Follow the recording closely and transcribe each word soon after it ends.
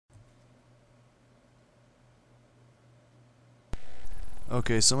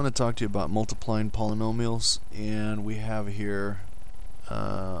Okay, so I'm going to talk to you about multiplying polynomials, and we have here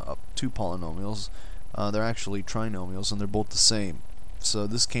two polynomials. They're actually trinomials, and they're both the same. So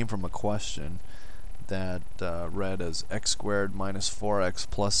this came from a question that read as x squared minus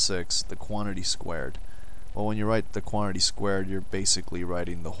 4x plus 6, the quantity squared. Well, when you write the quantity squared, you're basically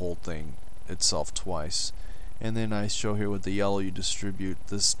writing the whole thing itself twice. And then I show here with the yellow, you distribute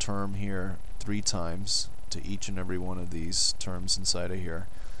this term here 3 times to each and every one of these terms inside of here.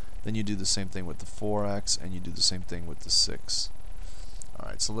 Then you do the same thing with the 4x, and you do the same thing with the 6.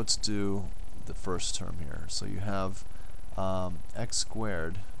 Alright, so let's do the first term here. So you have x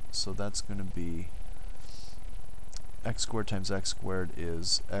squared, so that's going to be x squared times x squared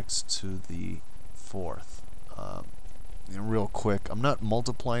is x to the 4th. And real quick, I'm not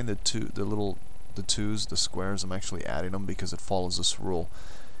multiplying the twos, the squares. I'm actually adding them because it follows this rule.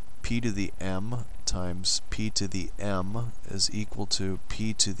 P to the m times p to the m is equal to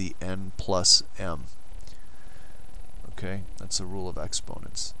p to the n plus m. Okay, that's a rule of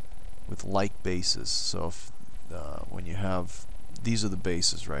exponents with like bases. So if when you have, these are the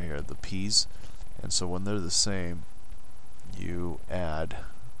bases right here, the p's, and so when they're the same, you add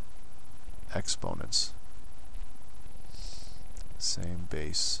exponents. Same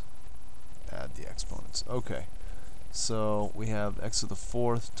base, add the exponents. Okay. So we have x to the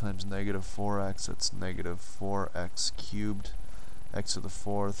 4th times negative 4x, that's negative 4x cubed. X to the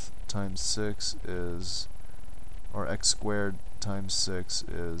 4th times 6 is, or x squared times 6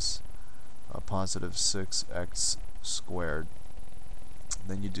 is a positive 6x squared.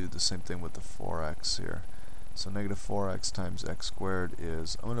 Then you do the same thing with the 4x here. So negative 4x times x squared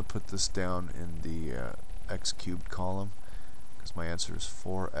is, I'm going to put this down in the x cubed column because my answer is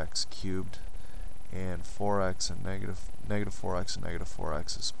 4x cubed. And 4x and negative 4x and negative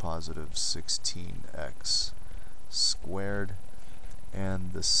 4x is positive 16x squared.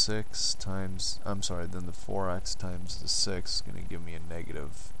 And the 6 times, I'm sorry, then the 4x times the 6 is going to give me a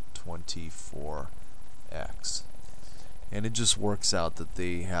negative 24x. And it just works out that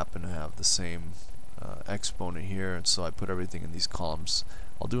they happen to have the same exponent here, and so I put everything in these columns.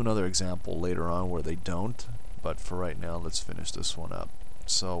 I'll do another example later on where they don't, but for right now, let's finish this one up.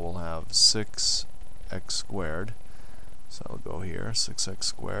 So we'll have 6x squared, so I'll go here, 6x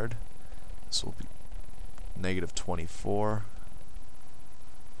squared. This will be negative 24x,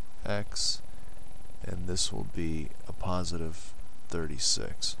 and this will be a positive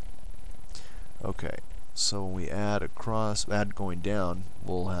 36. Okay, so when we add across, add going down,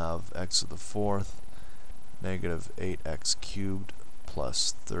 we'll have x to the 4th, negative 8x cubed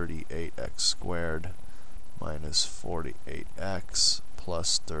plus 38x squared minus 48x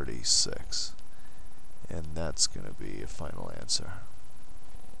plus 36. And that's going to be a final answer.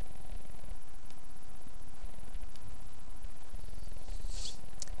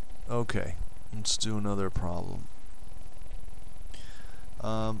 Okay, let's do another problem.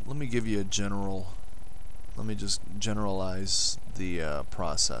 Let me give you a general, let me just generalize the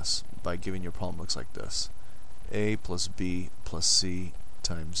process by giving you a problem that looks like this. A plus B plus C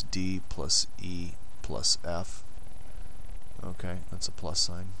times D plus E plus F. Okay, that's a plus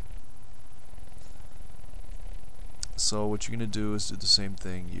sign. So what you're going to do is do the same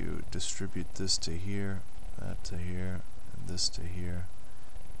thing. You distribute this to here, that to here, and this to here.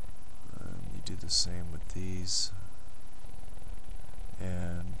 And you do the same with these.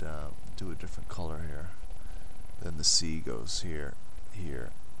 And do a different color here. Then the C goes here,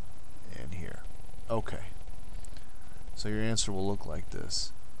 here, and here. Okay. So your answer will look like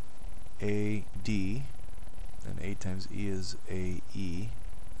this. AD, and A times E is AE, and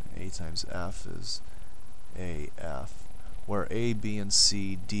A times F is AF, where A, B, and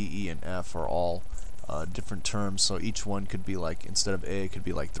C, D, E, and F are all different terms, so each one could be like, instead of A, it could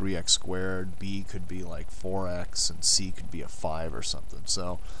be like 3x squared, B could be like 4x, and C could be a 5 or something.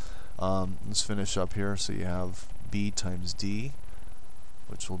 So let's finish up here. So you have B times D,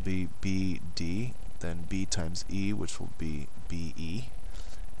 which will be BD, then B times E, which will be BE,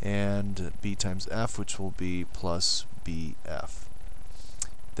 and B times F, which will be plus BF.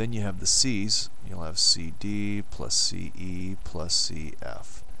 Then you have the C's. You'll have CD plus CE plus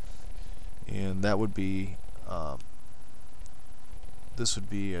CF. And that would be, this would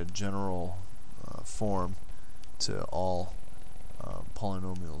be a general form to all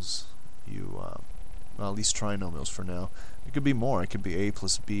polynomials, well, at least trinomials for now. It could be more. It could be A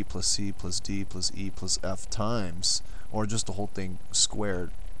plus B plus C plus D plus E plus F times, or just the whole thing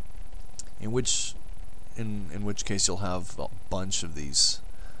squared. In which case you'll have a bunch of these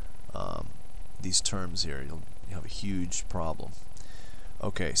terms here. You'll have a huge problem.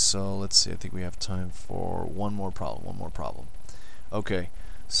 Okay, so let's see. I think we have time for one more problem. Okay,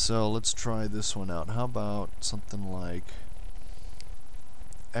 so let's try this one out. How about something like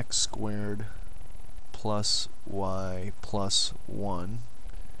x squared plus y plus 1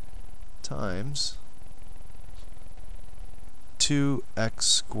 times 2x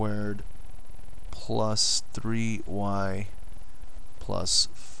squared plus 3y plus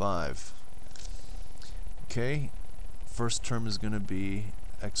 5. Okay, first term is going to be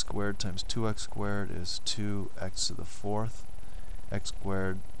x squared times 2x squared is 2x to the 4th. X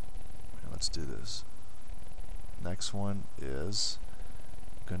squared, let's do this. Next one is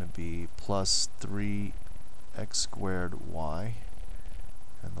going to be plus 3x squared y.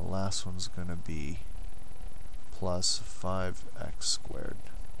 And the last one's going to be plus 5x squared.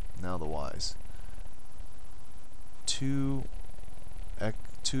 Now the y's. 2x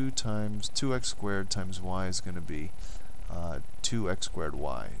squared times y is going to be 2x squared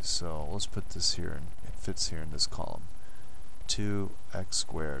y. So let's put this here, and it fits here in this column. 2x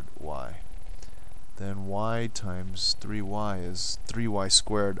squared y. Then y times 3y is 3y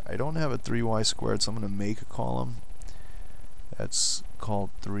squared. I don't have a 3y squared, so I'm going to make a column that's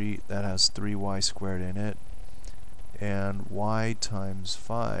called 3, that has 3y squared in it. And y times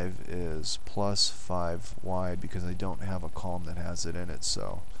 5 is plus 5y because I don't have a column that has it in it.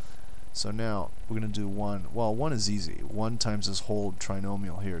 So now we're going to do 1. Well, 1 is easy. 1 times this whole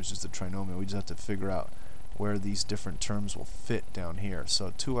trinomial here is just a trinomial. We just have to figure out where these different terms will fit down here.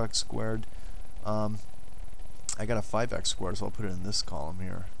 So 2x squared, I got a 5x squared, so I'll put it in this column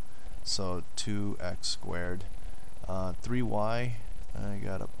here. So 2x squared. 3y, I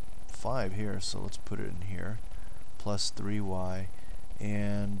got a 5 here, so let's put it in here. Plus 3y,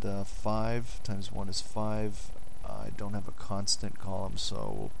 and 5 times 1 is 5. I don't have a constant column,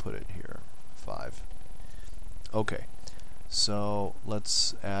 so we'll put it here, 5. Okay, so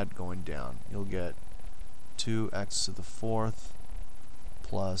let's add going down. You'll get 2x to the 4th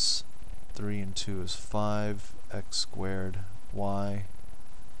plus 3 and 2 is 5, x squared y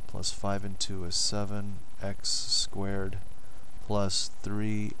plus 5 and 2 is 7, x squared plus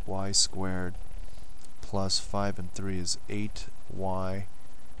 3y squared plus 5 and 3 is 8y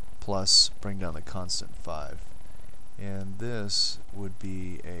plus, bring down the constant, 5. And this would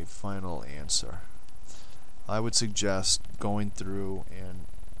be a final answer. I would suggest going through and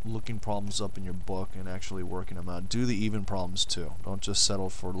looking problems up in your book and actually working them out. Do the even problems too. Don't just settle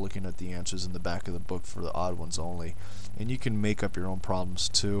for looking at the answers in the back of the book for the odd ones only. And you can make up your own problems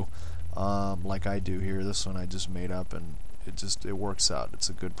too, like I do here. This one I just made up, and it works out. It's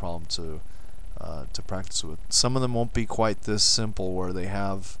a good problem to practice with. Some of them won't be quite this simple where they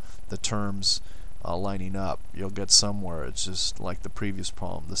have the terms lining up. You'll get some where it's just like the previous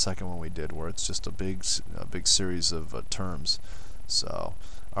problem, the second one we did, where it's just a big series of terms. So,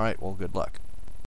 alright, well, good luck.